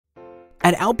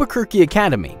At Albuquerque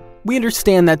Academy, we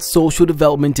understand that social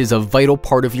development is a vital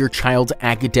part of your child's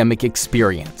academic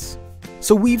experience.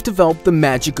 So we've developed the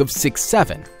magic of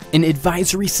 6-7, an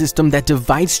advisory system that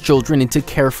divides children into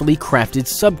carefully crafted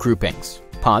subgroupings,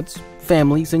 pods,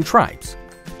 families, and tribes,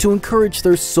 to encourage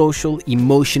their social,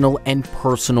 emotional, and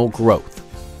personal growth.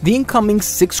 The incoming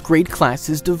 6th grade class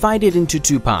is divided into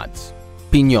 2 pods,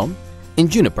 Piñón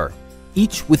and Juniper,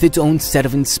 each with its own set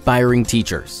of inspiring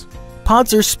teachers.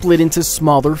 Pods are split into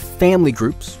smaller family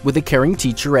groups with a caring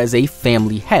teacher as a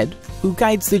family head who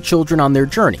guides the children on their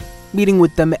journey, meeting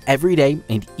with them every day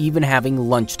and even having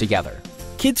lunch together.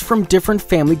 Kids from different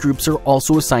family groups are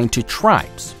also assigned to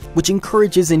tribes, which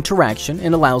encourages interaction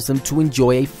and allows them to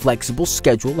enjoy a flexible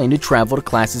schedule and to travel to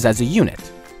classes as a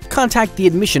unit. Contact the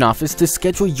admission office to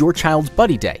schedule your child's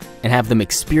buddy day and have them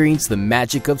experience the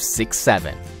magic of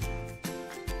 6-7.